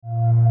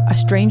a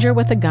stranger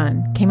with a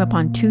gun came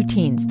upon two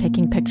teens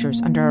taking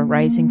pictures under a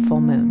rising full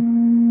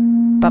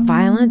moon. But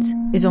violence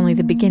is only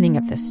the beginning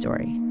of this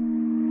story.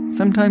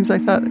 Sometimes I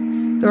thought,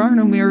 there are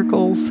no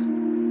miracles.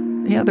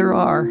 Yeah, there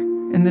are,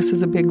 and this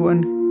is a big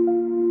one.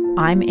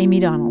 I'm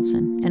Amy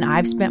Donaldson, and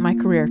I've spent my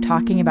career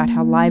talking about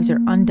how lives are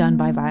undone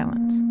by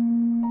violence.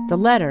 The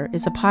Letter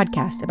is a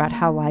podcast about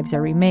how lives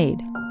are remade.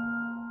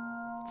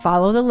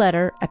 Follow The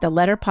Letter at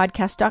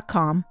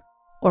theletterpodcast.com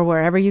or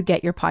wherever you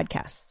get your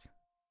podcasts.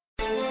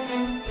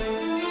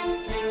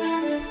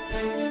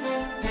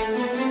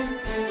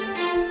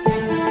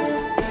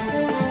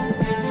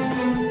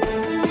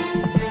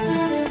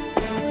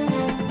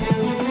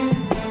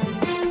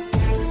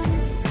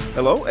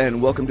 Hello,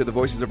 and welcome to the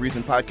Voices of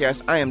Reason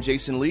podcast. I am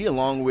Jasen Lee,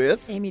 along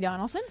with Amy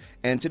Donaldson.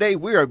 And today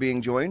we are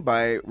being joined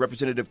by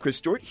Representative Chris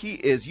Stewart. He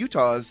is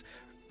Utah's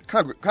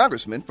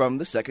congressman from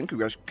the 2nd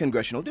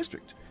Congressional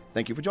District.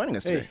 Thank you for joining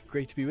us today. Hey,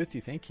 great to be with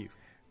you. Thank you.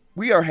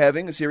 We are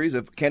having a series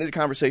of candidate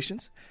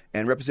conversations,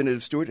 and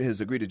Representative Stewart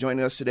has agreed to join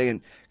us today.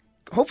 And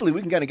hopefully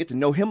we can kind of get to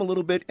know him a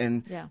little bit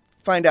and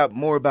find out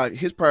more about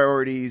his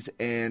priorities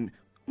and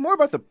more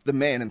about the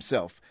man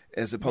himself,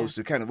 as opposed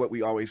to kind of what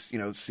we always,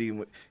 see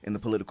in the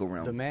political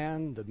realm. The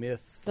man, the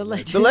myth. The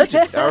legend. The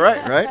legend. All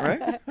right,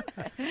 right.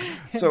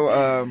 So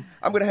I'm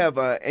going to have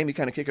Amy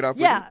kind of kick it off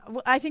with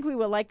you. I think we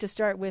would like to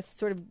start with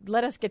sort of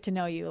let us get to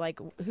know you,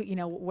 like,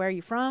 where are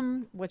you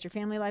from, what's your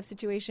family life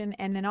situation,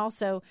 and then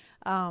also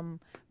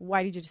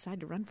why did you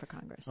decide to run for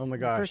Congress? Oh, my in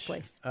gosh. the first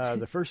place?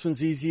 The first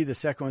one's easy. The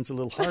second one's a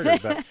little harder.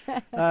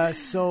 But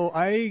so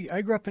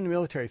I grew up in a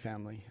military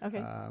family.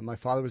 Okay. My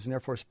father was an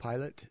Air Force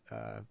pilot.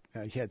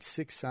 He had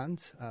 6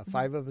 sons.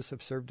 5 of us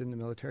have served in the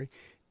military.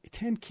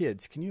 10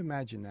 kids. Can you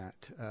imagine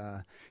that?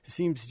 It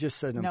seems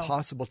just an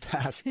impossible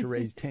task to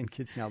raise 10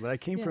 kids now. But I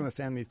came from a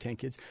family of 10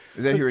 kids.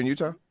 Is that here in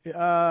Utah?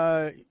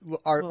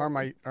 Are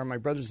my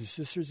brothers and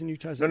sisters in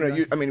Utah? No.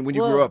 When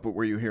you grew up,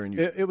 were you here in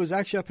Utah? It was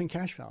actually up in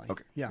Cache Valley.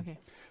 Okay. Yeah. Okay.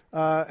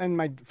 And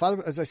my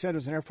father, as I said,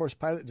 was an Air Force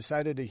pilot,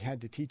 decided he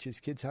had to teach his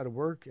kids how to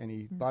work, and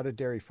he bought a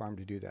dairy farm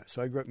to do that.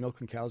 So I grew up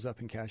milking cows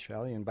up in Cache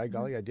Valley, and by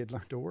golly, I did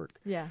learn to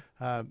work. Yeah.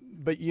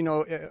 But,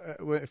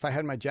 if I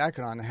had my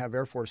jacket on, I have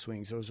Air Force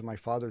wings. Those are my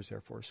father's Air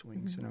Force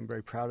wings, and I'm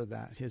very proud of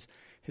that.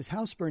 His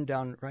house burned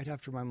down right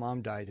after my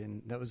mom died,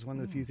 and that was one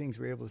of the few things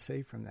we were able to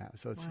save from that.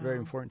 So it's very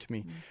important to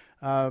me.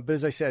 But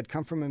as I said,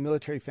 come from a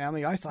military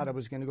family. I thought I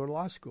was going to go to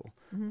law school.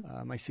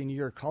 My senior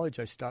year of college,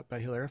 I stopped by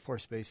Hill Air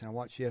Force Base, and I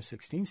watched the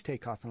F-16s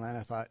take off and land.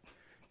 I thought,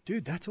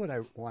 dude, that's what I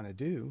want to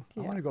do.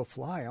 I want to go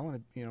fly. I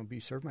want to,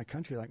 serve my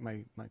country like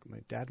my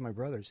dad and my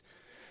brothers.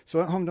 So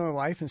I went home to my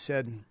wife and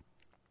said,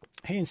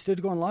 hey, instead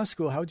of going to law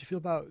school, how would you feel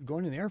about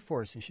going in the Air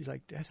Force? And she's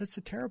like, Dad, that's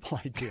a terrible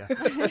idea.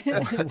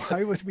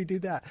 Why would we do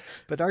that?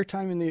 But our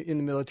time in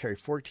the military,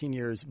 14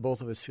 years,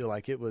 both of us feel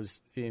like it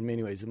was, in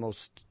many ways,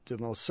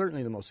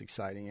 certainly the most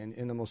exciting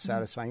and the most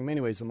satisfying. In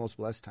many ways, the most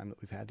blessed time that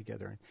we've had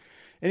together. And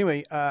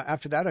anyway,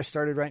 after that, I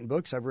started writing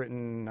books.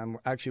 I'm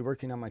actually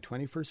working on my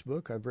 21st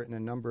book. I've written a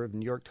number of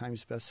New York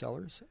Times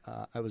bestsellers.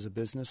 I was a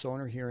business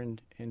owner here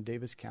in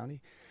Davis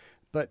County.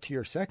 But to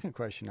your second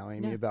question now,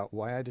 Amy, about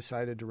why I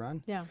decided to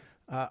run. Yeah.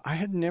 I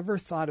had never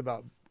thought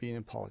about being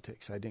in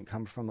politics. I didn't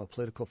come from a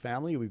political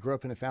family. We grew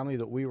up in a family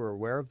that we were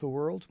aware of the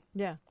world.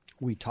 Yeah.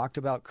 We talked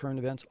about current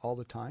events all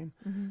the time.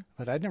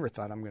 But I'd never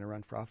thought I'm going to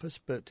run for office.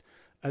 But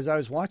as I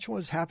was watching what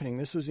was happening,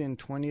 this was in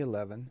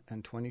 2011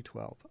 and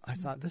 2012, I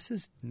thought, this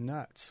is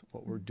nuts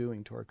what we're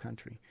doing to our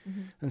country.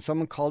 And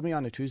someone called me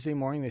on a Tuesday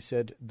morning. They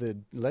said, the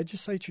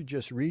legislature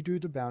just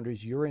redrew the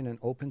boundaries. You're in an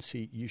open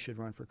seat. You should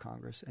run for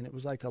Congress. And it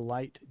was like a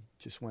light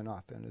just went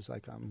off. And it was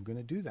like, I'm going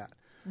to do that.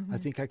 I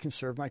think I can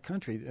serve my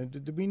country.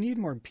 We need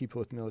more people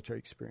with military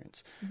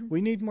experience.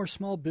 We need more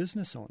small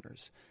business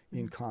owners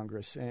in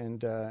Congress.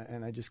 And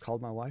I just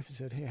called my wife and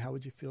said, hey, how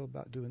would you feel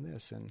about doing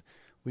this? And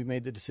we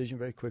made the decision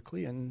very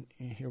quickly, and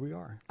here we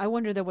are. I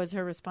wonder, was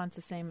her response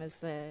the same as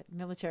the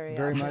military?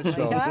 Very much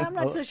so. I'm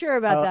not so sure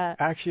about that.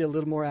 Actually, a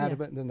little more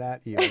adamant than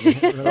that. Even.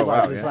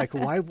 It's like,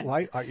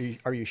 why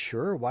are you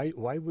sure? Why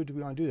would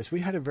we want to do this? We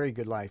had a very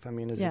good life. I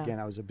mean, again,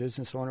 I was a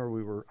business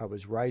owner. I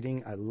was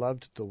writing. I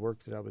loved the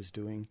work that I was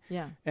doing.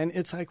 Yeah. And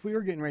it's like we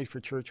were getting ready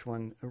for church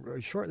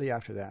shortly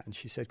after that, and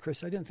she said,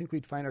 Chris, I didn't think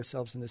we'd find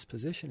ourselves in this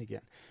position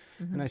again.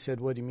 And I said,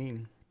 what do you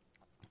mean?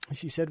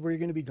 She said, well, you're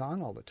going to be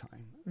gone all the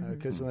time.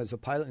 Because as a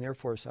pilot in the Air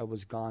Force, I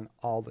was gone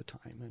all the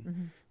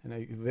time. And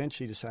I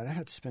eventually decided I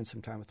had to spend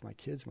some time with my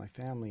kids, my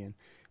family. And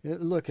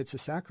look, it's a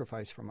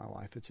sacrifice for my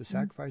wife. It's a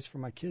sacrifice for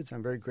my kids.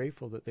 I'm very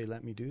grateful that they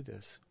let me do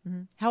this.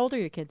 How old are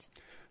your kids?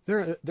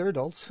 They're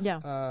adults.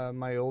 Yeah.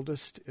 My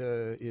oldest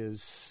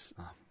is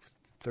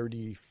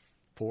 33.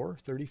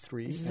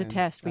 This is a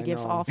test we give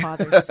all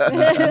fathers.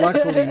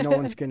 Luckily, no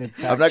one's going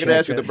to. I'm not going to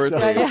ask you the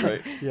birthday,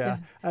 right? Yeah.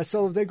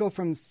 So they go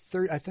from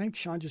 30. I think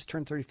Sean just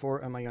turned 34,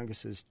 and my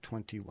youngest is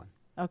 21.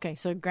 Okay,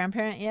 so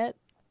grandparent yet?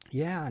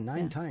 Yeah,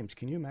 9 times.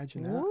 Can you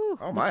imagine that? Ooh,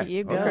 oh my!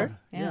 You go. Okay.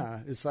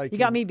 Yeah, it's like you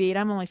got me beat.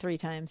 I'm only 3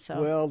 times.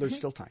 So well, there's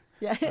still time.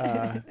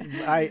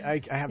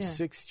 I have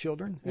 6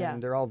 children,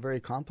 and they're all very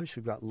accomplished.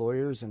 We've got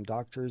lawyers and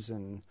doctors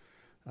and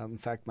In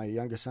fact, my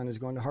youngest son is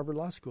going to Harvard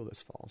Law School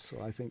this fall,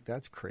 so I think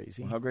that's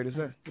crazy. Well, how great is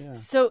that? Yeah.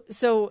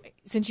 So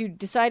since you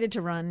decided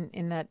to run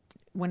in that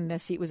when the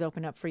seat was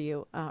opened up for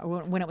you,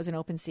 or when it was an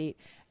open seat,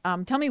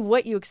 tell me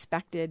what you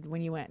expected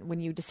when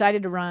you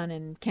decided to run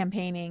and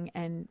campaigning,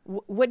 and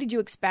what did you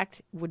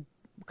expect would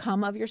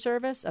come of your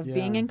service of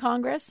being in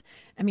Congress?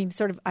 I mean,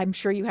 sort of, I'm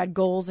sure you had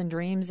goals and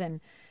dreams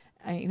and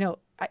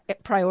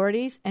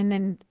priorities, and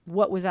then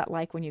what was that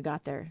like when you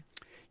got there?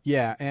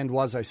 Yeah, and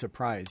was I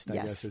surprised? I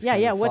Yes. guess.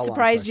 Yeah. What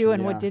surprised you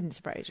and what didn't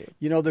surprise you?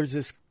 You know, there's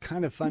this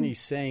kind of funny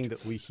saying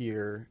that we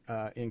hear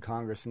in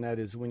Congress, and that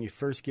is when you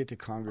first get to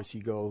Congress,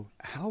 you go,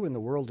 how in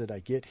the world did I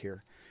get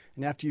here?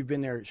 And after you've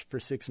been there for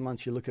 6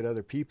 months, you look at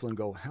other people and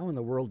go, how in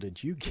the world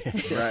did you get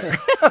here?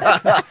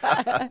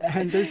 Right.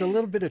 And there's a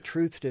little bit of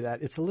truth to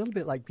that. It's a little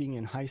bit like being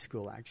in high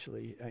school,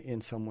 actually,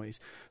 in some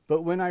ways.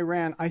 But when I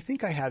ran, I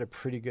think I had a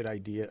pretty good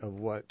idea of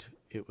what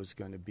it was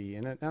going to be.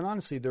 And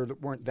honestly, there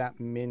weren't that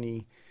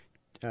many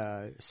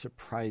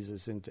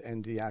surprises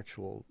and the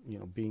actual,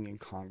 being in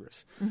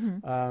Congress.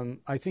 Mm-hmm.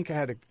 I think I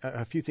had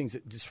a few things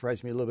that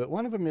surprised me a little bit.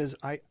 One of them is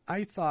I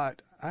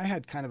thought I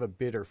had kind of a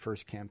bitter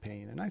first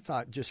campaign, and I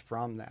thought just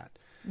from that,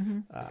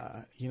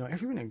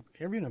 everyone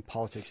in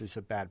politics is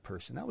a bad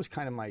person. That was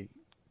kind of my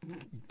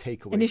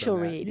takeaway. Initial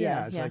from that. read,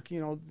 It's like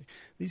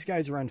these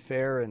guys are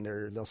unfair, and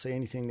they'll say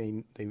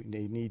anything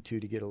they need to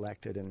get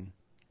elected.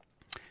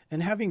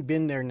 And having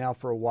been there now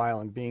for a while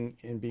and being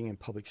in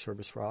public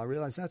service for a while, I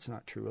realize that's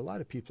not true. A lot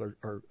of people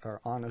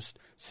are honest,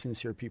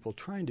 sincere people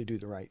trying to do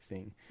the right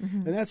thing.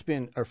 Mm-hmm. And that's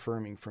been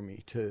affirming for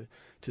me to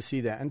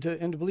see that and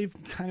to believe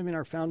kind of in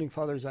our founding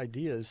fathers'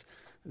 ideas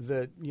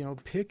that,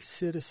 pick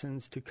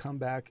citizens to come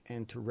back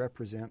and to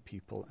represent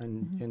people,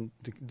 and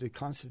the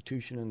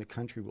Constitution and the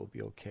country will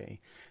be okay.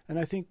 And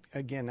I think,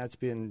 again, that's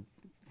been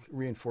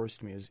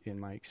reinforced me in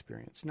my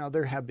experience. Now,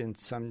 there have been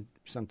some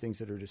things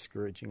that are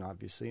discouraging,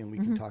 obviously, and we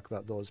can talk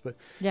about those. But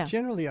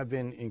generally, I've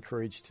been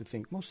encouraged to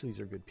think most of these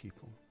are good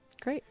people.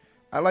 Great.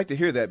 I like to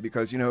hear that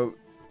because,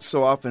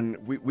 so often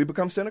we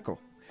become cynical.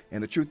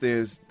 And the truth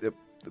is, the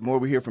more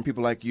we hear from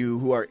people like you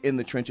who are in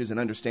the trenches and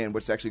understand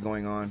what's actually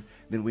going on,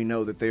 then we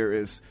know that there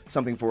is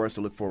something for us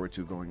to look forward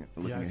to looking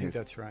ahead. I think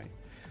that's right.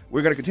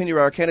 We're going to continue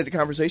our candidate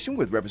conversation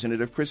with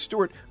Representative Chris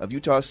Stewart of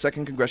Utah's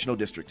 2nd Congressional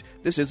District.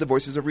 This is the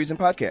Voices of Reason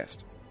podcast.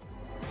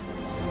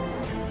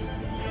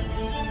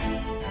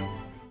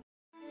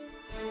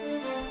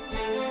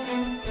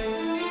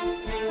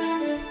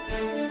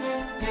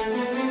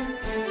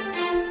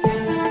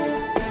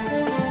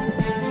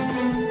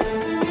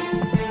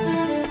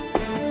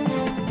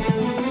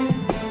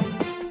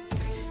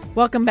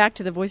 Welcome back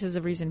to the Voices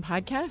of Reason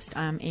podcast.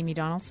 I'm Amy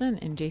Donaldson,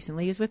 and Jasen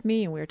Lee is with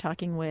me, and we're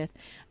talking with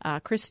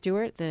Chris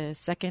Stewart, the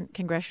 2nd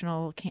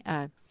Congressional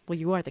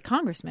you are the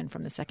congressman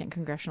from the 2nd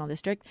Congressional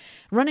District,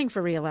 running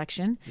for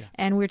re-election,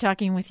 and we're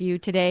talking with you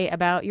today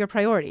about your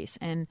priorities.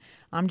 And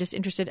I'm just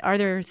interested, are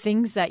there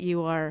things that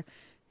you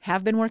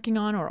have been working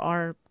on or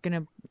are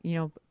going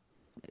to,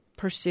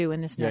 pursue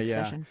in this next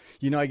session?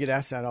 I get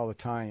asked that all the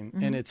time,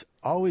 and it's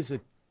always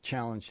a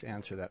challenge to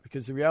answer that,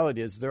 because the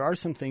reality is there are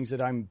some things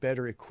that I'm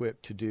better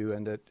equipped to do,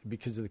 and that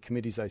because of the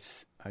committees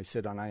I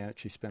sit on, I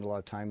actually spend a lot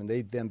of time, and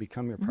they then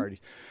become your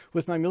priorities.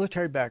 With my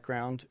military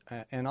background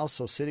and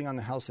also sitting on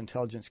the House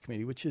Intelligence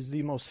Committee, which is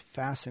the most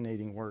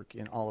fascinating work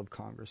in all of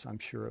Congress, I'm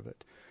sure of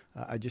it.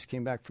 I just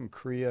came back from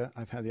Korea.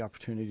 I've had the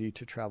opportunity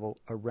to travel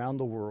around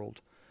the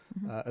world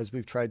as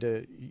we've tried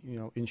to,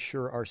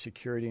 ensure our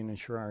security and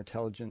ensure our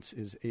intelligence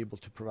is able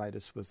to provide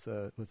us with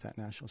that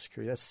national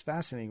security. That's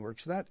fascinating work.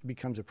 So that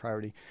becomes a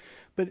priority.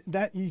 But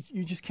that you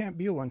just can't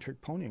be a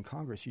one-trick pony in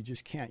Congress. You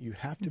just can't. You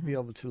have to be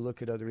able to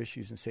look at other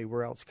issues and say,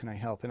 where else can I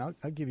help? And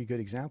I'll give you a good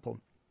example.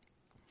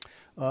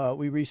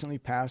 We recently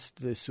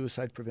passed the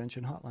Suicide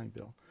Prevention Hotline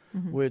Bill,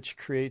 which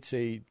creates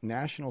a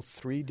national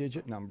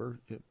 3-digit number.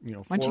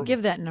 Why don't you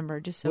give that number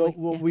just so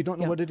we don't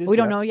know what it is. We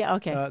don't know yet.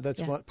 Okay,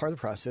 that's part of the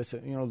process. The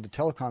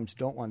telecoms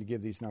don't want to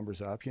give these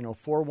numbers up.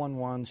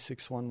 411,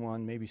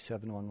 611, maybe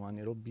 711.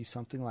 It'll be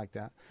something like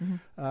that.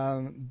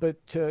 But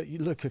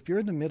look, if you're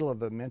in the middle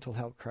of a mental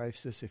health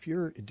crisis, if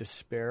you're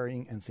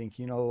despairing and think,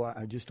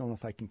 I just don't know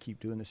if I can keep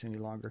doing this any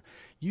longer,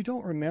 you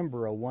don't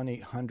remember a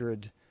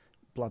 1-800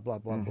 blah, blah,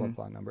 blah, blah,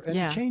 blah number. And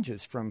it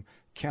changes from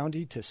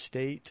county to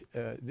state.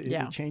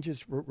 It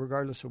changes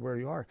regardless of where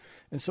you are.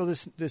 And so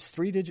this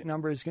 3-digit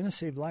number is going to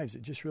save lives.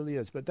 It just really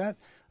is. But that,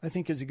 I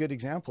think, is a good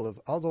example of,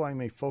 although I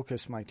may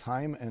focus my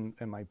time and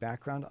my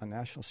background on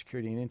national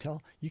security and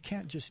intel, you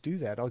can't just do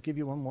that. I'll give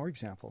you one more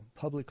example.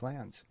 Public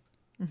lands.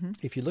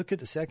 If you look at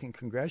the 2nd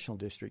Congressional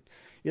District,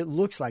 it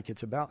looks like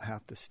it's about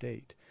half the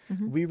state.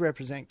 We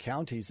represent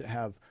counties that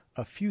have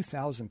a few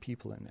thousand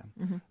people in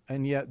them,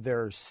 and yet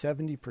they're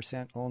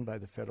 70% owned by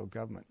the federal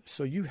government.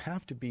 So you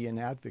have to be an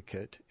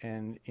advocate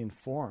and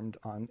informed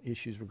on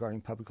issues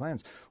regarding public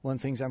lands. One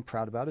of the things I'm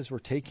proud about is we're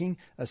taking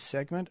a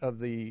segment of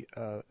the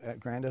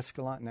Grand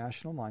Escalante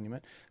National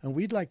Monument, and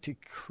we'd like to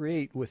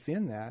create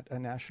within that a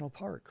national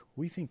park.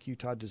 We think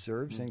Utah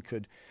deserves and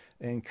could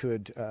and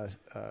could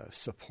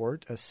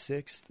support a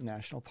 6th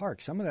national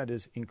park. Some of that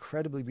is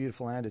incredibly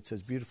beautiful land. It's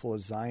as beautiful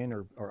as Zion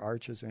or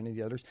Arches or any of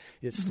the others.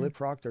 It's slip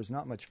rock. There's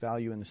not much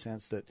value in the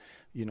sense that,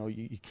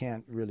 you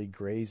can't really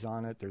graze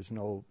on it. There's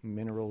no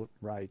mineral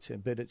rights,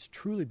 but it's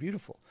truly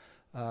beautiful.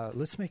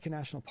 Let's make a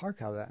national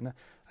park out of that. And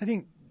I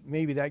think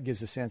maybe that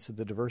gives a sense of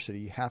the diversity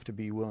you have to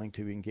be willing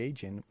to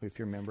engage in if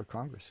you're a member of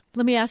Congress.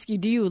 Let me ask you,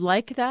 do you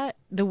like that,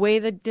 the way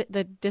the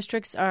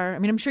districts are? I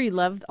mean, I'm sure you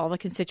love all the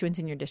constituents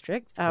in your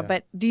district,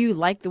 but do you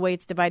like the way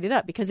it's divided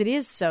up? Because it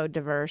is so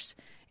diverse,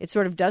 it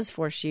sort of does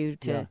force you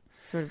to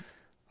sort of...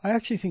 I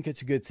actually think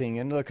it's a good thing.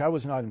 And look, I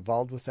was not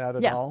involved with that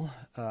at all,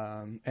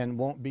 and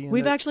won't be.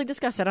 We've actually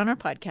discussed that on our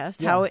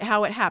podcast,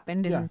 how it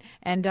happened,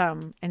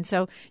 and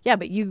so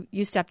but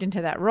you stepped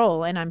into that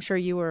role, and I'm sure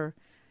you were.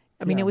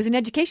 I mean, it was an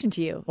education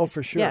to you. Oh,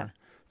 for sure. Yeah.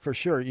 For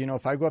sure.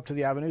 If I go up to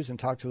the avenues and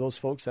talk to those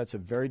folks, that's a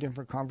very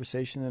different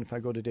conversation than if I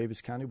go to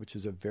Davis County, which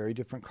is a very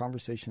different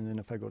conversation than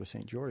if I go to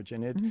St. George.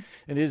 And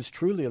it is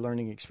truly a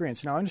learning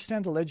experience. Now, I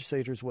understand the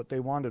legislators, what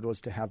they wanted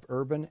was to have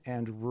urban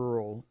and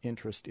rural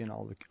interest in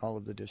all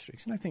of the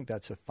districts. And I think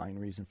that's a fine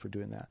reason for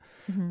doing that.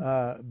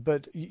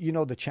 But,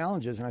 the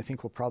challenges, and I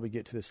think we'll probably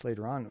get to this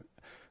later on,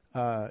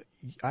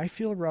 I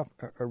feel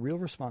a real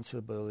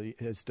responsibility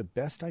as the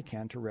best I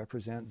can to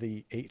represent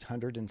the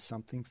 800 and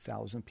something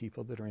thousand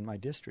people that are in my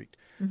district.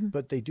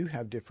 But they do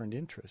have different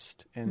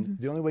interests. And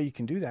the only way you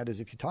can do that is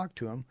if you talk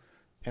to them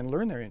and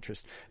learn their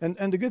interest. And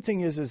the good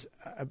thing is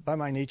by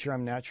my nature,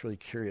 I'm naturally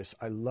curious.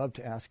 I love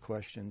to ask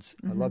questions.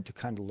 I love to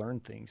kind of learn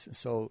things.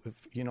 So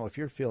if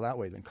you feel that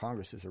way, then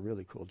Congress is a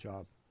really cool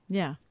job.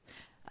 Yeah.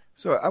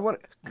 So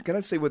can I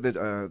say with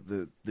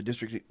the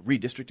district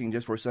redistricting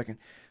just for a second?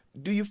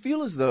 Do you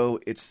feel as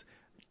though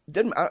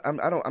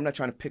I'm not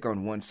trying to pick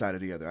on one side or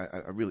the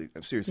other.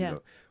 I'm seriously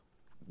though.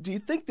 Do you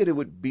think that it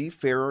would be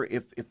fairer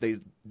if they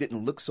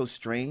didn't look so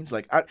strange?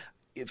 Like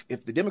if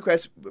the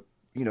Democrats,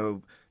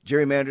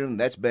 gerrymander them,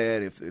 that's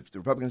bad. If the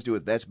Republicans do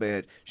it, that's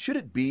bad. Should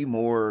it be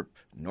more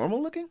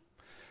normal looking?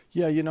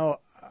 Yeah,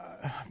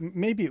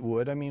 maybe it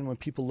would. I mean, when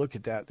people look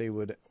at that, they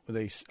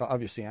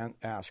obviously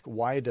ask,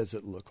 why does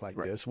it look like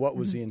this? What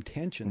was the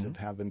intentions of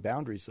having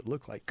boundaries that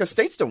look like this? Because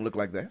states don't look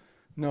like that.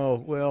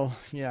 No, well,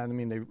 yeah, I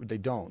mean, they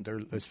don't.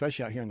 They're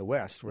especially out here in the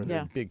West where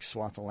they're a big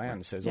swath of land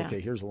that says, okay,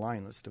 here's a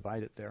line, let's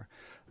divide it there.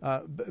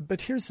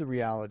 But here's the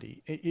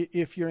reality.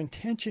 If your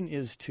intention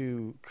is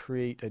to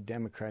create a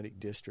Democratic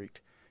district,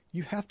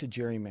 you have to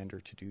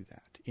gerrymander to do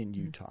that in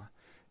Utah.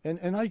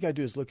 And all you got to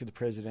do is look at the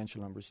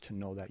presidential numbers to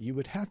know that. You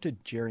would have to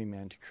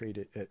gerrymander to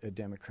create a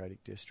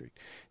Democratic district.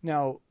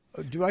 Now,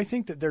 do I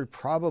think that there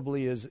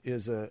probably is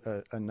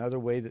another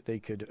way that they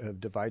could have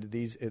divided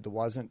these? It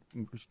wasn't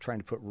trying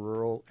to put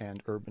rural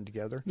and urban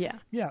together.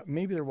 Yeah,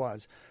 maybe there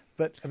was,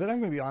 but I'm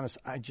going to be honest.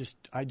 I just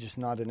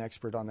not an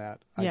expert on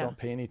that. I don't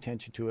pay any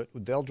attention to it.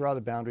 They'll draw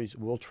the boundaries.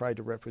 We'll try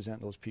to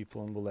represent those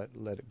people, and we'll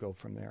let it go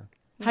from there.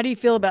 How do you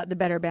feel about the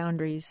Better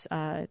Boundaries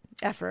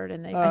effort?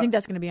 And I think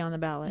that's going to be on the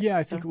ballot. Yeah,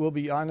 I think it will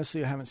be.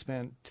 Honestly, I haven't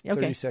spent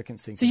 30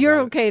 seconds thinking. So you're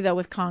about okay though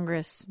with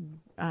Congress,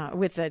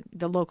 with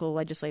the local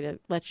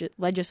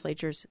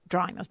legislatures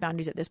drawing those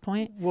boundaries at this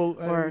point? Well,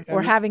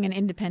 or having an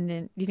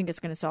independent. Do you think it's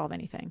going to solve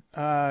anything?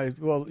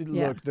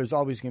 Look, there's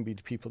always going to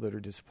be people that are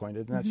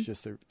disappointed, and that's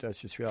just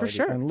reality. For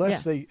sure.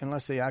 Unless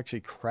they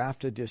actually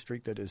craft a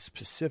district that is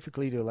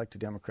specifically to elect a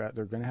Democrat,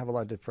 they're going to have a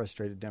lot of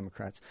frustrated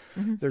Democrats.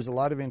 There's a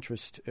lot of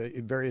interest,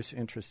 various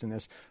interest in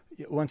this.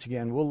 Once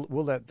again, we'll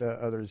let the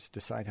others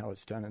decide how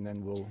it's done, and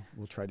then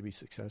we'll try to be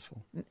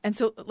successful. And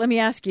so let me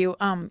ask you,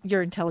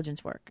 your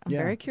intelligence work. I'm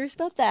very curious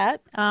about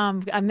that.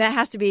 That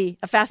has to be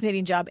a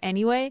fascinating job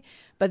anyway.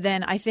 But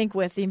then I think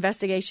with the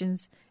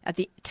investigations at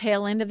the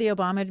tail end of the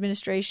Obama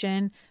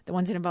administration, the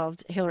ones that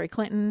involved Hillary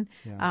Clinton,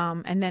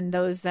 and then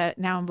those that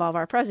now involve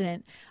our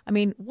president, I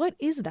mean, what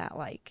is that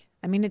like?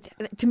 I mean,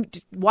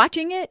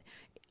 watching it,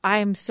 I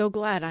am so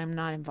glad I'm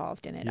not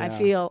involved in it. I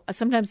feel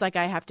sometimes like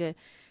I have to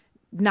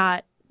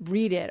not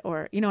read it,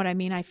 or you know what I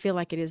mean? I feel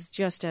like it is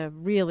just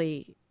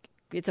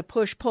it's a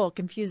push-pull,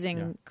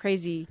 confusing,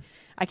 crazy.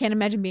 I can't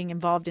imagine being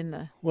involved in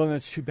the... Well, and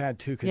it's too bad,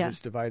 too, because it's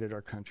divided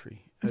our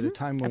country. At a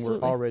time when we're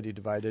already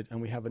divided and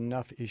we have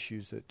enough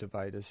issues that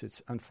divide us,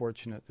 it's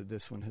unfortunate that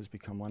this one has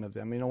become one of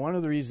them. One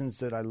of the reasons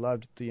that I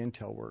loved the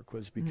intel work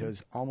was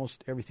because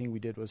almost everything we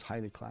did was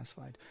highly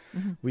classified.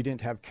 We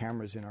didn't have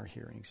cameras in our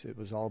hearings. It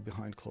was all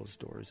behind closed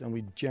doors, and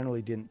we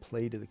generally didn't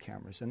play to the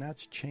cameras, and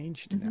that's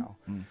changed now.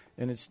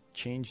 And it's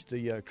changed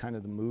the kind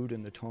of the mood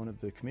and the tone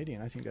of the committee,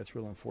 and I think that's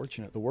real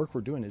unfortunate. The work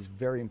we're doing is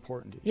very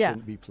important. It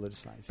shouldn't be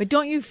politicized. But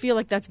don't you feel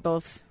like that's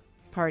both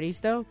parties,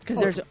 though?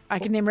 Because I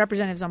can name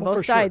representatives on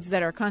both sides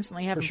that are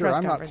constantly having press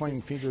conferences. I'm not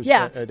pointing fingers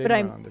at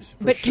anyone on this.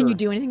 But can you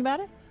do anything about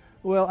it?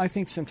 Well, I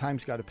think some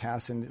time's got to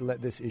pass and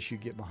let this issue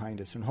get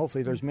behind us. And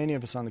hopefully there's many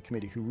of us on the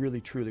committee who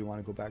really, truly want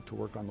to go back to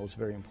work on those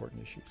very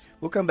important issues.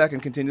 We'll come back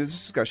and continue this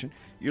discussion.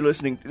 You're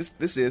listening.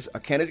 This is a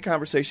candidate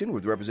conversation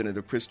with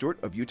Representative Chris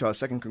Stewart of Utah's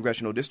 2nd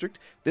Congressional District.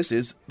 This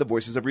is the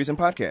Voices of Reason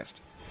podcast.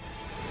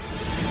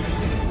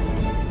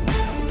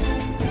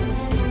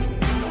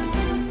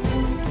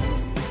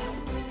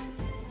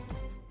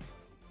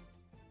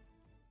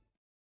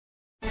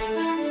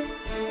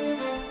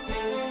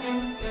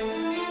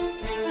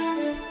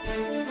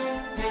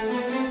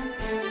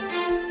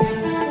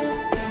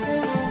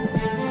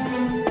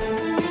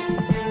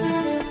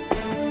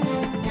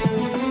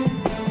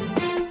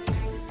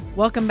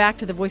 Welcome back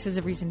to the Voices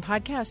of Reason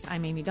podcast.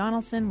 I'm Amy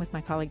Donaldson with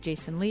my colleague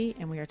Jasen Lee,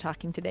 and we are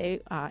talking today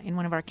in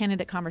one of our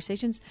candidate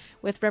conversations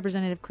with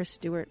Representative Chris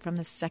Stewart from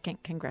the 2nd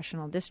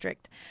Congressional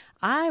District.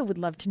 I would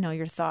love to know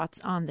your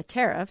thoughts on the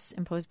tariffs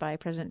imposed by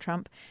President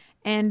Trump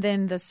and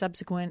then the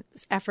subsequent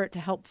effort to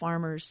help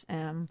farmers.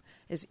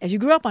 As you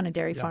grew up on a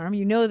dairy farm,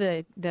 you know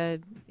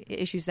the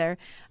issues there,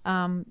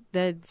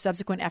 the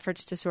subsequent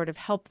efforts to sort of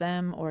help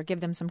them or give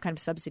them some kind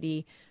of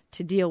subsidy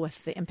to deal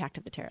with the impact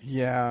of the tariffs.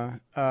 Yeah,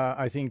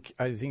 I think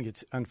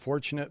it's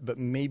unfortunate, but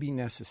maybe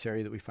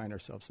necessary that we find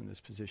ourselves in this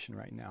position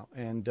right now.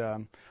 And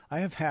I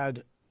have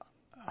had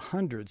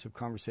hundreds of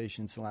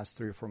conversations in the last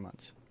 3 or 4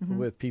 months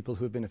with people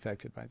who have been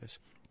affected by this.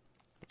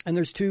 And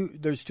there's two.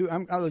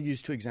 I'll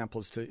use 2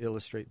 examples to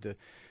illustrate the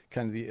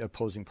kind of the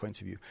opposing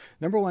points of view.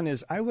 Number one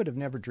is I would have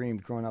never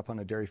dreamed growing up on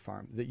a dairy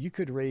farm that you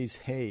could raise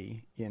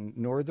hay in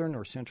northern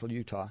or central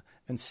Utah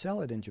and sell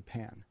it in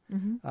Japan.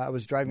 I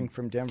was driving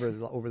from Denver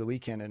over the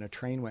weekend and a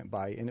train went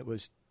by and it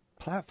was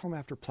platform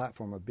after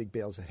platform of big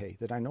bales of hay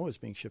that I know is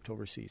being shipped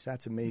overseas.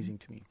 That's amazing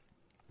to me.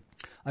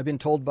 I've been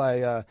told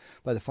by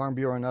the Farm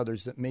Bureau and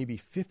others that maybe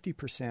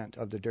 50%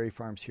 of the dairy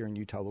farms here in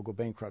Utah will go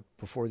bankrupt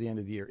before the end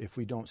of the year if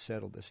we don't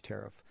settle this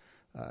tariff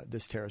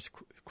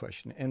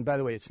question. And by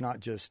the way, it's not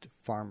just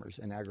farmers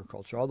and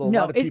agriculture, although a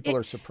lot of people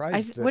are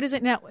surprised. What is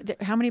it now?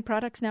 How many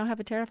products now have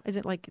a tariff? Is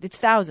it like it's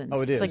thousands? Oh,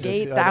 it is. It's like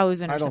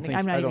 8,000 or something.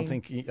 I don't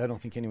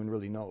think anyone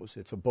really knows.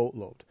 It's a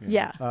boatload.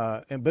 Yeah.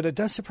 But it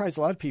does surprise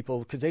a lot of people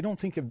because they don't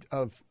think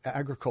of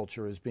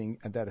agriculture as being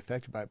that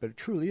affected by it, but it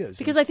truly is.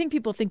 Because I think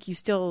people think you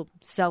still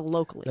sell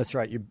locally. That's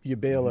right. You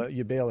bale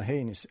a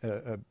hay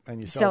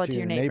and you sell it to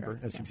your neighbor.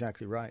 That's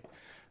exactly right.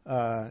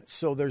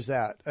 So there's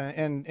that,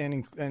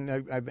 and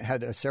I've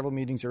had several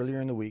meetings earlier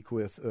in the week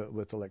with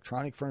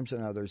electronic firms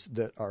and others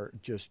that are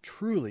just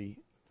truly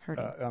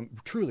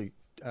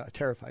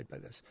terrified by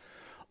this.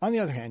 On the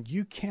other hand,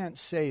 you can't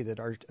say that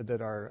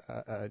our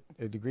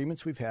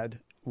agreements we've had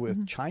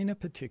with China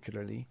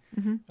particularly,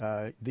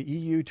 the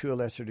EU to a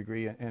lesser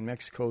degree, and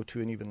Mexico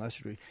to an even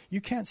lesser degree, you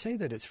can't say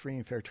that it's free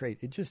and fair trade.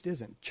 It just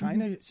isn't.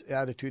 China's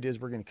attitude is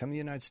we're going to come to the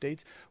United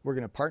States, we're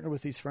going to partner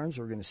with these firms,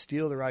 we're going to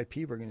steal their IP,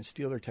 we're going to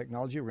steal their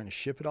technology, we're going to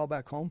ship it all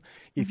back home.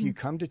 If you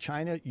come to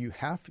China,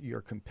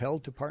 you're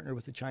compelled to partner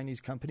with a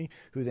Chinese company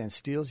who then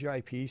steals your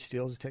IP,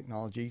 steals the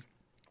technology,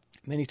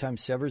 many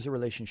times severs a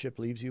relationship,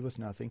 leaves you with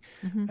nothing.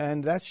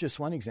 And that's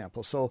just one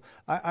example. So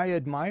I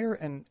admire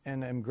and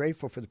am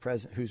grateful for the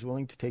president who's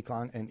willing to take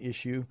on an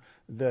issue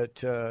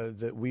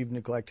that we've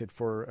neglected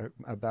for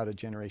about a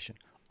generation.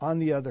 On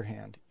the other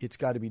hand, it's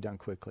got to be done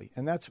quickly.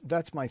 And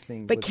that's my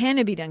thing. But can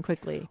it be done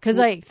quickly? Because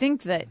I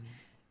think that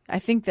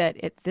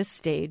at this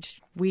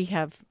stage we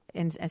have,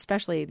 and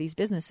especially these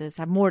businesses,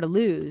 have more to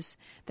lose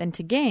than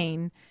to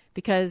gain,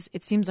 because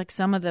it seems like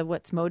some of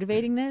what's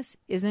motivating this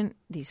isn't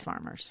these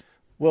farmers.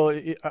 Well,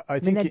 I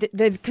think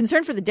the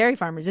concern for the dairy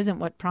farmers isn't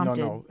what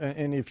prompted. No.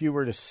 And if you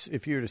were to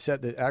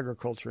set the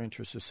agriculture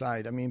interests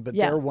aside, but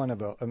they're one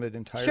of an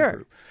entire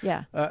group.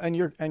 Yeah. And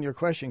your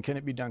question, can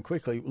it be done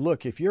quickly?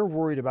 Look, if you're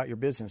worried about your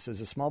business as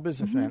a small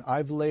businessman,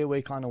 I've lay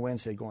awake on a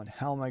Wednesday going,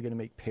 how am I going to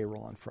make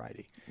payroll on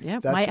Friday? Yeah.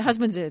 My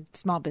husband's a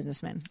small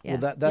businessman. Yeah.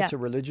 Well, that's a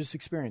religious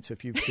experience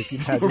if you've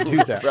had to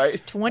do that.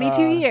 Right.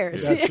 22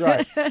 years. That's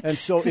right. And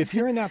so if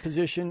you're in that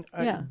position,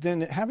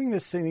 then having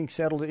this thing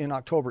settled in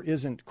October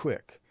isn't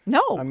quick.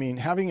 No,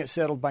 having it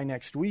settled by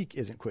next week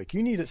isn't quick.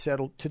 You need it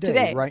settled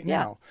today. Right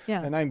now.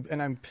 Yeah. And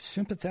I'm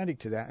sympathetic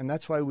to that, and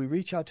that's why we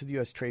reach out to the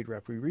U.S. Trade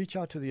Rep, we reach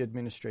out to the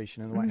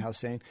administration and the White House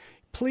saying,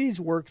 please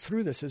work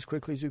through this as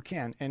quickly as you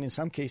can. And in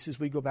some cases,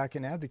 we go back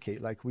and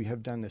advocate, like we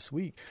have done this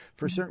week,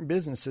 for certain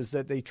businesses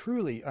that they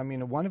truly,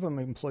 one of them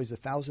employs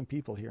 1,000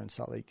 people here in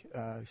Salt Lake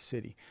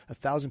City,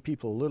 1,000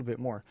 people, a little bit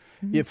more.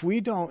 If we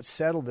don't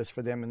settle this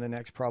for them in the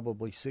next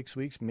probably 6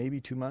 weeks,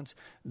 maybe 2 months,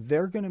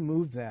 they're going to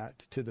move that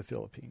to the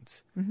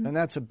Philippines. And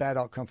that's a bad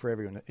outcome for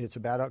everyone. It's a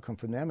bad outcome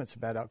for them. It's a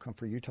bad outcome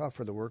for Utah,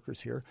 for the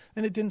workers here.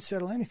 And it didn't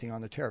settle anything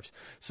on the tariffs.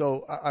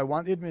 So I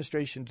want the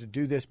administration to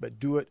do this, but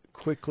do it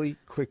quickly.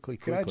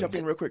 Can I jump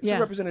in real quick? Yeah. So,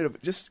 Representative,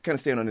 just kind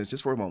of staying on this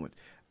just for a moment.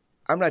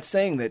 I'm not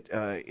saying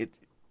that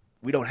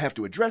we don't have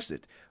to address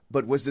it,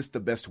 but was this the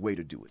best way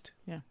to do it?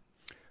 Yeah.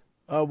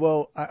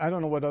 Well, I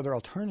don't know what other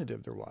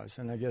alternative there was,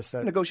 and I guess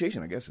that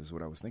negotiation, I guess, is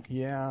what I was thinking.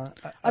 Yeah,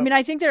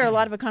 I think there are a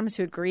lot of economists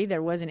who agree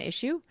there was an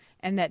issue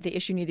and that the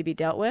issue needed to be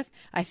dealt with.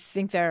 I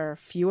think there are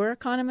fewer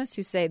economists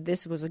who say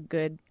this was a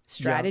good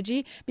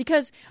strategy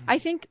because I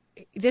think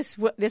this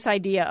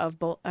idea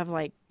of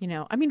like,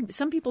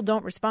 some people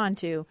don't respond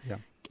to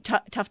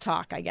tough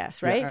talk, I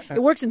guess, right?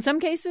 It works in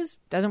some cases,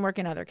 doesn't work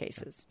in other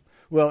cases.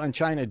 Well, and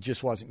China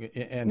just wasn't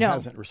and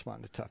hasn't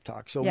responded to tough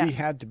talk. So we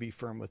had to be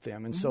firm with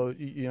them. And so,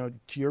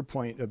 to your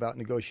point about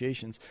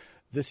negotiations,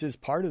 this is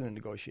part of the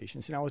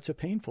negotiations. Now, it's a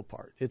painful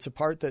part. It's a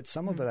part that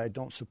some of it I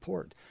don't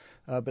support.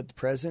 But the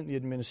president, the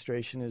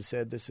administration has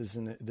said this is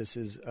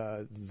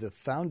the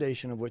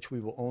foundation of which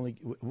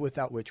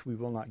without which we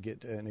will not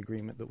get an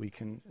agreement that we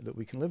can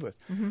live with.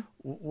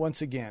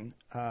 Once again,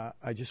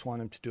 I just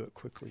want him to do it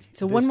quickly.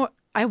 So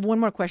I have one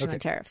more question on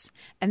tariffs,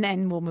 and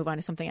then we'll move on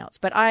to something else.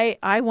 But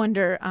I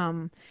wonder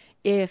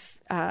if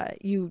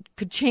you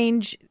could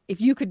change, if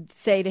you could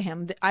say to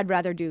him, I'd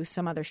rather do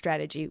some other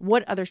strategy,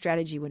 what other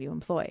strategy would you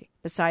employ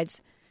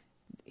besides,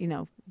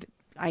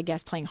 I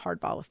guess, playing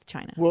hardball with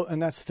China? Well,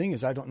 and that's the thing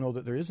is I don't know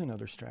that there is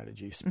another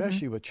strategy,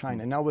 especially with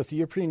China. Now, with the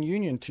European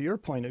Union, to your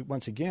point,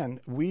 once again,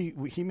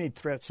 he made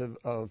threats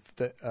of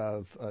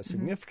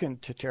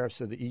significant tariffs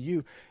to the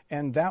EU,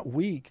 and that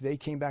week they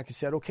came back and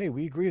said, okay,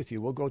 we agree with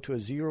you. We'll go to a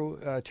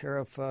zero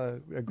tariff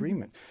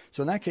agreement.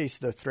 So in that case,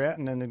 the threat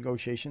and the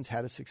negotiations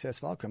had a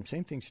successful outcome.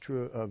 Same thing's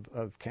true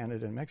of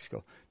Canada and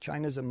Mexico.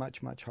 China's a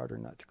much, much harder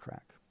nut to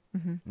crack.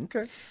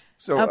 Okay.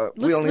 So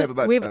we only have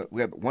about we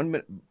have 1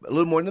 minute, a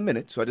little more than a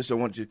minute. So I just don't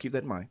want you to keep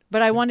that in mind.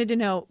 But I wanted to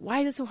know,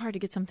 why is it so hard to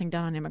get something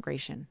done on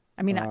immigration?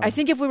 I mean, I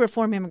think if we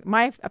reform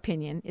my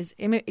opinion is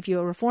if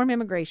you reform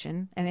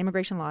immigration and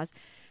immigration laws,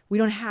 we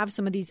don't have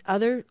some of these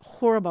other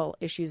horrible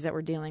issues that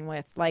we're dealing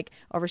with, like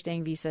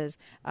overstaying visas,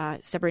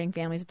 separating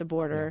families at the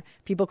border,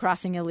 people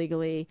crossing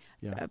illegally,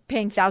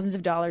 paying thousands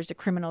of dollars to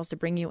criminals to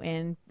bring you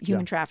in,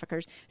 human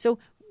traffickers. So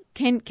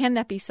can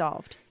that be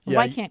solved?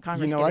 Why can't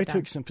Congress get it done? I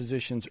took some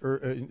positions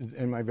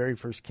in my very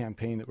first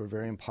campaign that were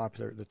very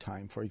unpopular at the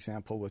time. For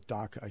example, with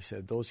DACA, I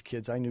said, those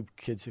kids, I knew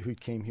kids who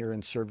came here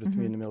and served with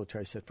me in the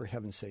military. I said, for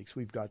heaven's sakes,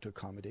 we've got to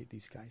accommodate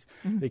these guys.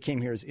 They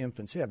came here as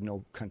infants. They have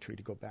no country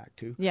to go back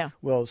to. Yeah.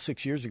 Well,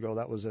 6 years ago,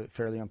 that was a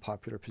fairly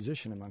unpopular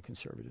position among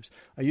conservatives.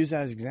 I use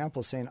that as an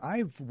example, saying,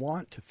 I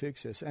want to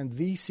fix this. And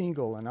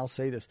and I'll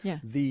say this,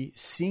 the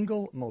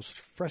single most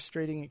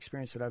frustrating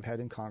experience that I've had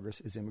in Congress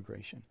is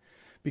immigration.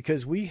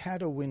 Because we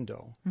had a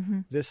window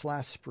this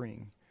last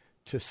spring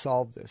to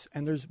solve this.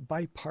 And there's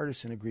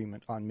bipartisan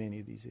agreement on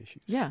many of these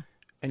issues. Yeah.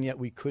 And yet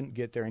we couldn't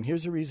get there. And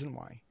here's the reason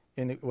why.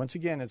 And once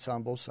again, it's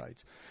on both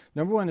sides.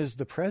 Number one is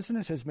the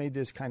president has made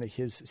this kind of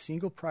his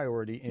single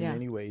priority in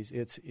many ways.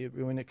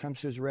 When it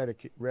comes to his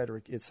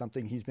rhetoric, it's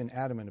something he's been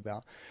adamant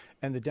about.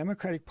 And the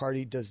Democratic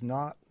Party does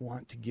not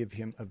want to give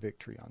him a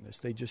victory on this.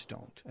 They just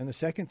don't. And the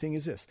second thing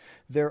is this.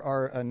 There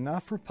are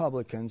enough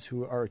Republicans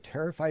who are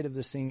terrified of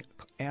this thing,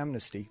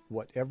 amnesty,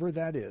 whatever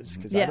that is,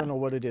 because I don't know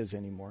what it is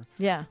anymore.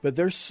 Yeah. But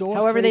they're so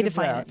afraid they of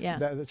define that,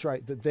 that's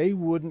right, that they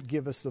wouldn't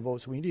give us the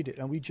votes we needed.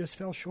 And we just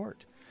fell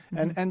short.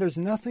 And there's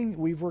nothing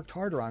we've worked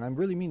harder on. I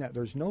really mean that.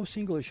 There's no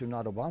single issue,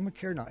 not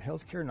Obamacare, not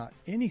health care, not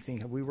anything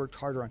have we worked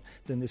harder on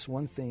than this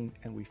one thing,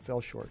 and we fell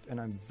short. And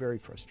I'm very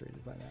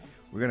frustrated by that.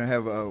 We're going to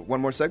have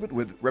one more segment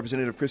with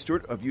Representative Chris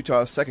Stewart of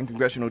Utah's 2nd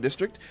Congressional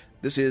District.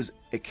 This is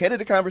a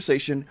candidate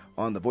conversation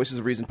on the Voices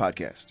of Reason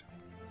podcast.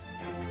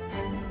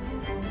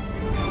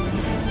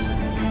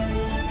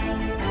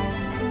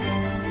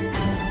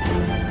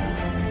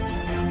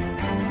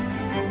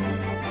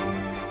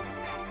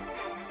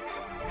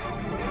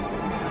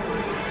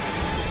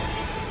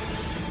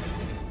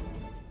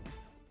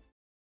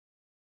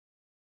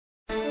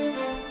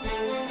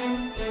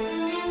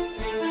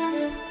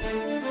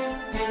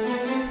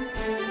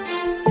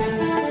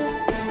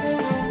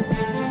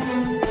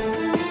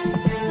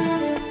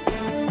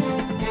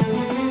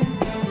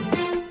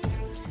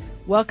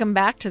 Welcome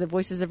back to the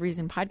Voices of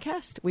Reason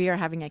podcast. We are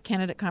having a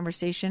candidate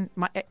conversation.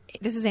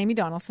 This is Amy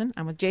Donaldson.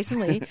 I'm with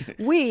Jasen Lee.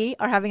 We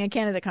are having a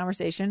candidate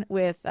conversation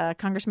with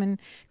Congressman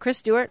Chris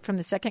Stewart from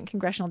the 2nd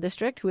Congressional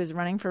District, who is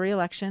running for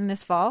re-election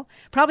this fall.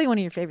 Probably one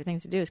of your favorite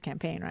things to do is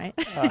campaign, right?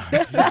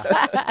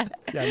 Yeah,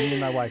 me and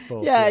my wife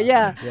both.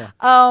 Yeah.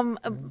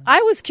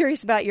 I was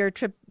curious about your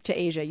trip to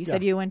Asia. You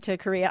said you went to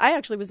Korea. I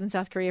actually was in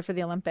South Korea for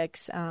the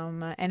Olympics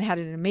and had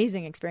an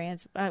amazing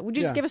experience. Would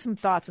you just give us some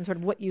thoughts on sort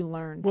of what you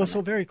learned? Well, so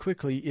very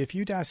quickly, if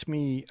you'd asked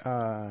me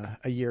a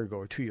year ago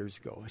or 2 years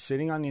ago,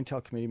 sitting on the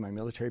Intel Committee, my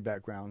military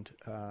background,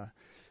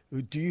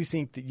 do you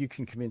think that you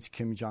can convince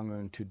Kim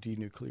Jong-un to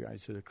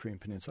denuclearize the Korean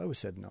Peninsula? I would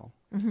have said no.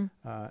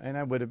 And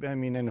I would have,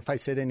 and if I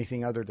said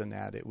anything other than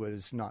that, it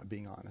was not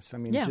being honest. I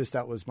mean, just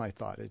that was my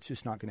thought. It's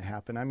just not going to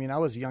happen. I mean, I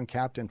was a young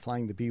captain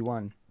flying the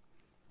B-1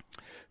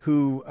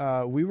 who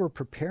we were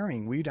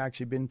preparing. We'd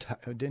actually been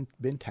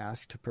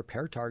tasked to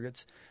prepare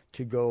targets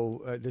to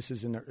go, this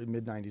is in the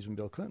mid-'90s when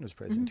Bill Clinton was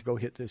president, to go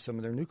hit some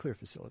of their nuclear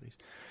facilities.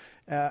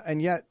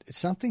 And yet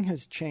something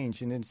has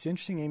changed. And it's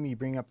interesting, Amy, you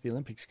bring up the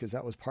Olympics because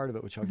that was part of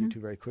it, which I'll get to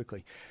very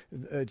quickly.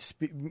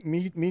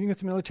 Meeting with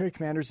the military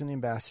commanders and the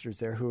ambassadors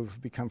there who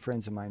have become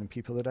friends of mine and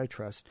people that I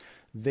trust,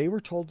 they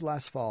were told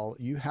last fall,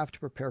 you have to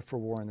prepare for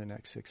war in the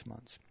next 6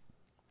 months.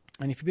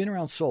 And if you've been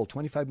around Seoul,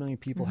 25 million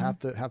people, half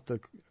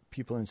the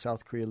people in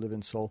South Korea live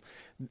in Seoul.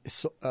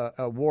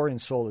 A war in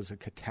Seoul is a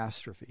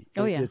catastrophe.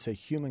 It's a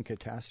human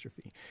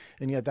catastrophe.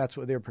 And yet that's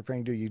what they're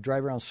preparing to do. You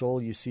drive around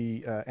Seoul, you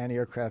see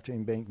anti-aircraft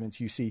embankments,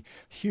 you see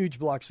huge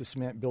blocks of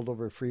cement built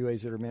over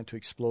freeways that are meant to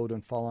explode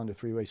and fall onto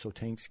freeways so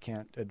tanks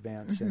can't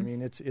advance. I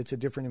mean, it's a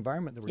different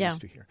environment that we're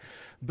used to here.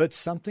 But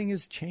something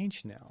has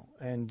changed now.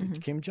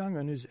 And Kim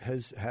Jong-un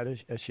has had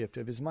a shift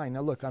of his mind.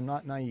 Now, look, I'm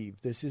not naive.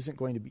 This isn't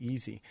going to be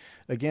easy.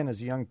 Again,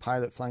 as a young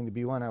pilot flying the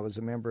B-1, I was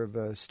a member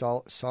of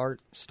START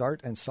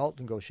and SALT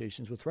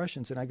negotiations with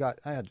Russians, and I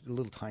had a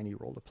little tiny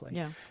role to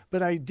play.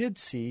 But I did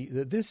see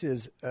that this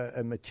is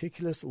a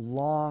meticulous,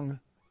 long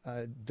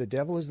The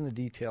devil is in the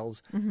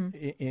details, and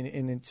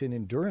it's an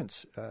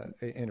endurance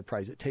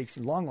enterprise. It takes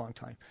a long, long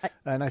time.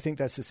 And I think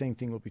that's the same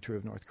thing will be true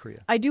of North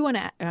Korea. I do want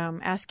to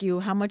ask you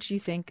how much you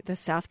think the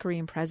South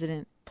Korean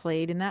president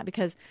played in that,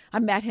 because I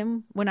met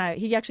him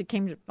he actually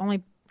came to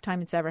only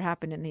time it's ever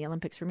happened in the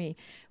Olympics for me,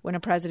 when a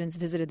president's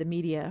visited the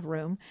media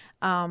room.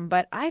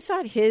 But I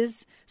thought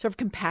his sort of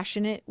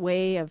compassionate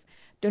way of,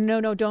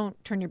 no,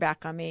 don't turn your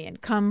back on me, and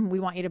come, we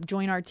want you to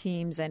join our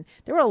teams. And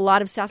there were a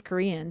lot of South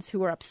Koreans who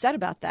were upset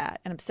about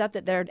that, and upset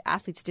that their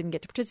athletes didn't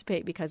get to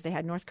participate because they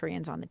had North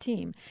Koreans on the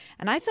team.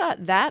 And I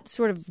thought that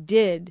sort of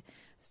did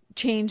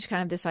change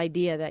kind of this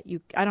idea that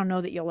I don't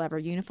know that you'll ever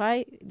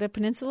unify the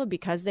peninsula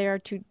because they are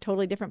two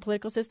totally different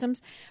political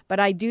systems. But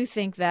I do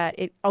think that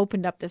it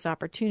opened up this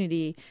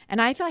opportunity. And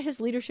I thought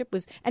his leadership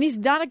was, and he's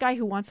not a guy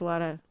who wants a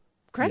lot of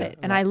credit.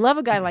 And I love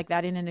a guy like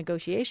that in a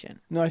negotiation.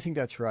 No, I think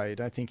that's right.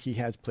 I think he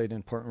has played an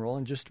important role.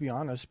 And just to be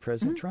honest,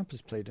 President Trump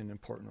has played an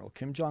important role.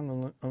 Kim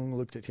Jong-un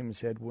looked at him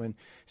and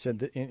said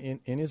that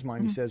in his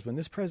mind, he says, when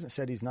this president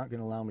said he's not going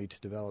to allow me to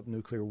develop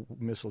nuclear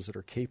missiles that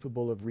are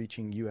capable of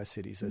reaching U.S.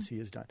 cities as he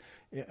has done,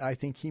 I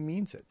think he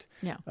means it.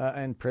 Yeah.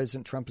 And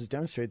President Trump has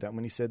demonstrated that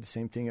when he said the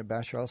same thing at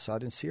Bashar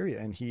al-Assad in Syria,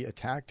 and he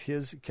attacked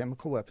his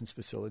chemical weapons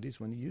facilities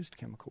when he used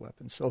chemical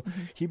weapons. So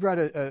he brought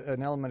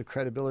an element of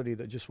credibility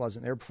that just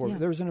wasn't there before. Yeah.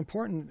 There was an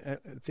important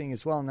thing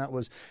as well, and that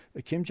was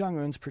Kim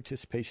Jong-un's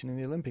participation in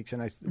the Olympics.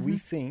 And we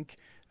think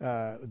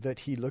that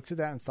he looked at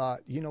that and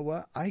thought, you know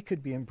what, I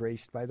could be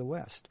embraced by the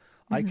West.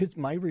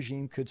 My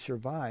regime could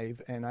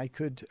survive, and I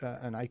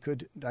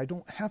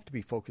don't have to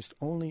be focused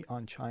only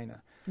on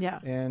China. Yeah.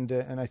 And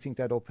I think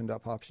that opened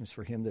up options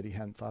for him that he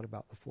hadn't thought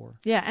about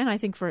before. Yeah, and I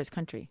think for his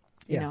country.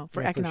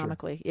 For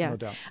economically, for sure. No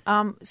doubt.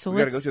 So we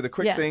got to go through the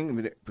quick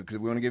thing because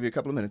we want to give you a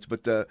couple of minutes.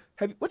 But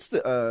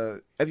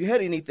have you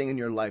had anything in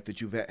your life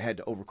that you've had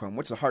to overcome?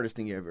 What's the hardest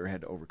thing you ever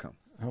had to overcome?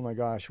 Oh my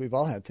gosh, we've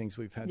all had things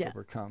we've had to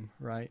overcome,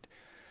 right?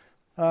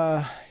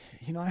 I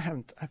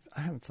haven't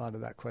thought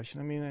of that question.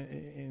 I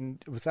mean,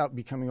 without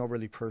becoming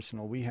overly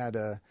personal, we had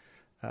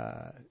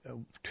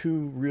two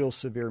real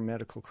severe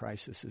medical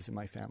crises in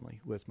my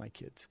family with my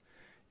kids,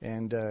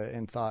 and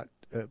thought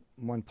at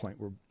one point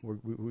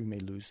we may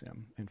lose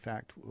them. In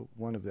fact,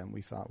 one of them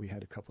we thought we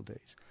had a couple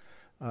days.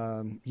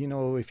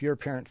 If you're a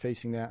parent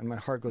facing that, and my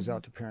heart goes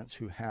out to parents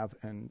who have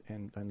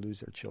and lose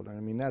their children. I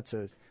mean, that's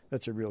a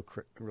real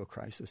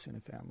crisis in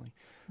a family.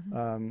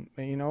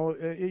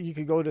 You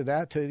could go to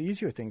the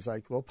easier things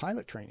like,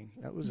 pilot training.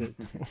 That was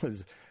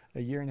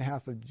a year and a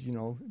half of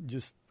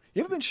just.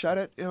 You ever been shot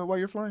at while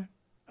you're flying?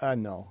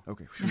 No.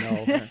 Okay.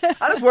 No.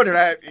 I just wondered.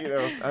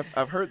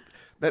 I've heard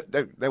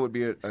that would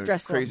be a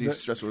crazy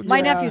stressful.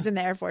 My nephew's in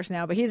the Air Force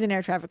now, but he's in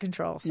air traffic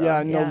control. So,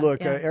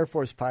 Air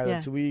Force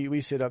pilots.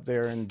 We sit up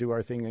there and do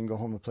our thing and go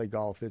home and play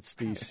golf. It's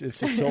the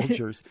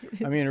soldiers.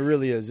 I mean, it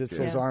really is. It's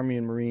those Army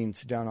and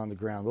Marines down on the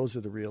ground. Those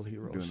are the real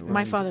heroes.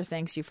 My father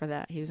thanks you for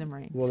that. He was a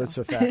Marine. Well, it's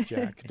a fact,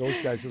 Jack. Those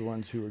guys are the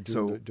ones who are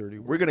doing the dirty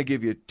work. We're going to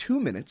give you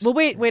 2 minutes. Well,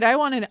 wait. I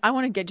want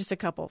to get just a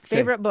couple.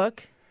 Favorite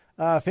book.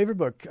 Favorite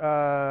book?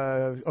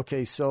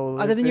 Okay, so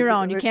other than your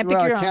own, you can't pick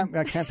your own.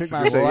 I can't pick my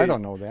own. Well, I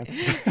don't know that.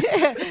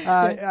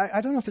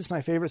 I don't know if it's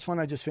my favorite. It's one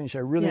I just finished. I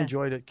really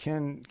enjoyed it.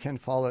 Ken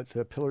Follett,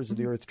 the Pillars of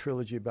the Earth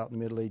trilogy about the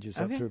Middle Ages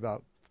up to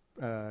about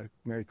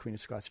Mary Queen of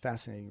Scots.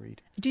 Fascinating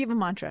read. Do you have a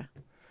mantra?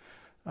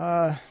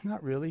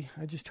 Not really.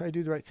 I just try to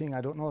do the right thing.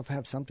 I don't know if I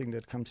have something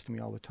that comes to me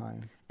all the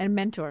time. And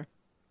mentor?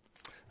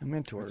 A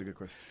mentor. That's a good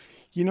question.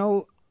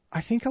 I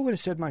think I would have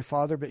said my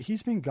father, but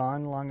he's been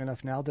gone long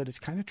enough now that it's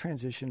kind of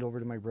transitioned over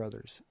to my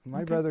brothers.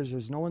 My brothers,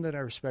 there's no one that I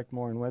respect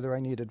more, and whether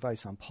I need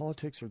advice on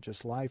politics or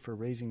just life or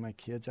raising my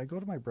kids, I go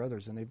to my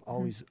brothers, and they've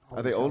always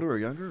Are they older or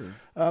younger?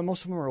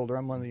 Most of them are older.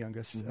 I'm one of the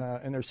youngest.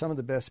 And they're some of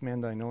the best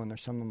men that I know, and they're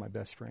some of my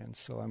best friends,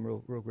 so I'm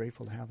real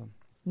grateful to have them.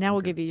 Now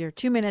we'll give you your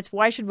 2 minutes.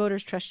 Why should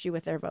voters trust you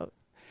with their vote?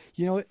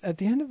 At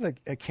the end of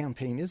a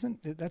campaign,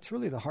 that's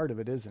really the heart of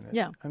it, isn't it?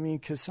 Yeah. I mean,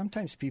 because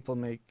sometimes people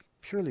make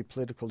purely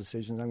political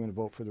decisions. I'm going to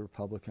vote for the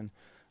Republican,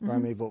 or I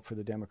may vote for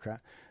the Democrat.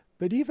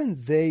 But even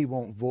they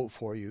won't vote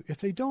for you if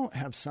they don't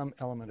have some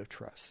element of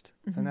trust.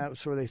 And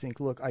that's where they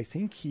think, look, I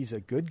think he's a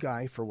good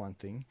guy for one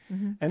thing,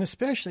 and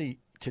especially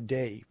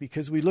today,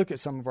 because we look at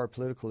some of our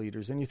political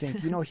leaders and you think,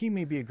 he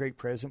may be a great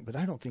president, but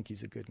I don't think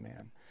he's a good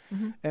man.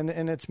 And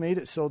it's made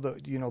it so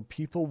that,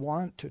 people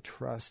want to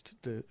trust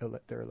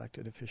their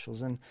elected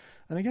officials. And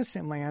I guess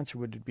that my answer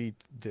would be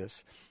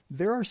this.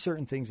 There are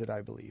certain things that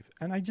I believe,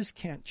 and I just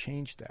can't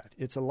change that.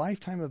 It's a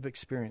lifetime of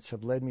experience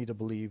have led me to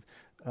believe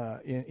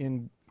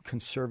in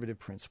conservative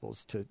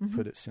principles, to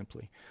put it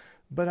simply.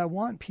 But I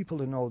want people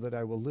to know that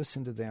I will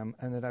listen to them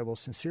and that I will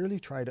sincerely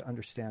try to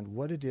understand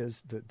what it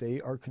is that they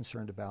are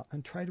concerned about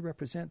and try to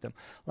represent them.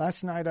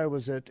 Last night I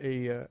was at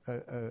a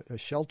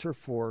shelter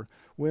for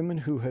women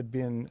who had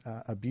been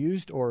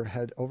abused or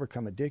had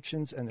overcome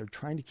addictions, and they're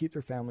trying to keep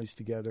their families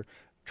together,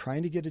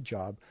 trying to get a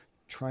job,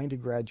 trying to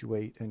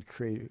graduate and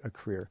create a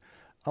career.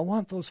 I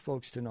want those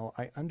folks to know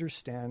I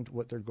understand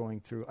what they're going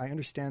through. I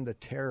understand the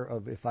terror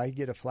of if I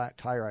get a flat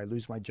tire, I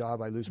lose my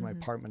job, I lose my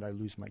apartment, I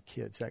lose my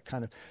kids. That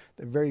kind of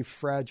the very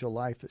fragile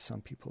life that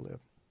some people live.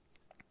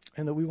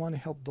 and that we want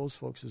to help those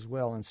folks as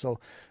well. And so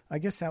I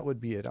guess that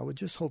would be it. I would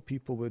just hope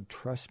people would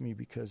trust me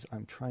because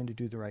I'm trying to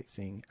do the right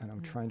thing and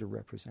I'm trying to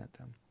represent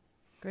them.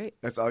 Great.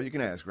 That's all you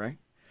can ask, right?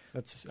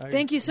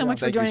 Thank you so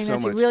much for joining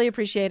us. We really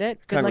appreciate it.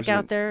 Good luck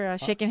out there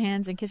shaking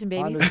hands and kissing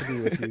babies. Honored to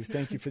be with you.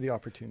 Thank you for the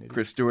opportunity.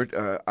 Chris Stewart,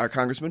 our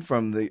congressman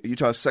from the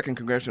Utah 2nd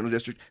Congressional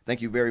District,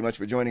 thank you very much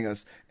for joining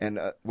us. And,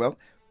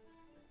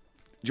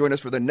 join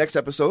us for the next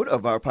episode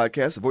of our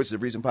podcast, the Voices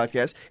of Reason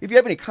podcast. If you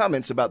have any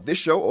comments about this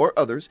show or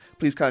others,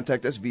 please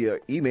contact us via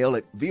email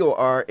at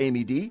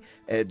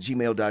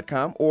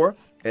voramyd@gmail.com or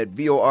at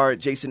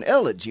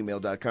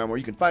vorjasenl@gmail.com, or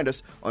you can find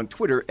us on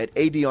Twitter at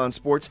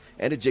ADOnSports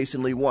and at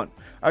JasonLee1.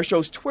 Our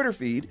show's Twitter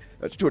page,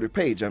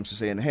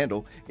 the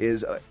handle,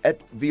 is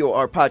at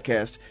VOR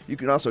Podcast. You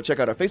can also check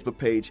out our Facebook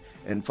page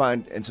and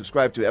find and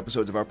subscribe to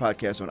episodes of our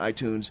podcast on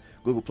iTunes,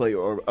 Google Play,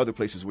 or other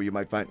places where you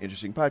might find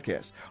interesting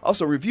podcasts.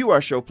 Also, review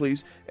our show,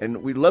 please,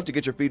 and we'd love to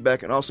get your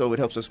feedback, and also it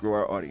helps us grow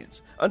our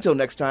audience. Until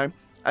next time,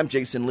 I'm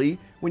Jasen Lee.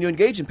 When you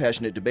engage in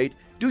passionate debate,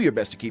 do your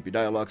best to keep your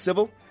dialogue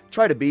civil.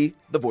 Try to be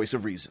the voice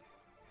of reason.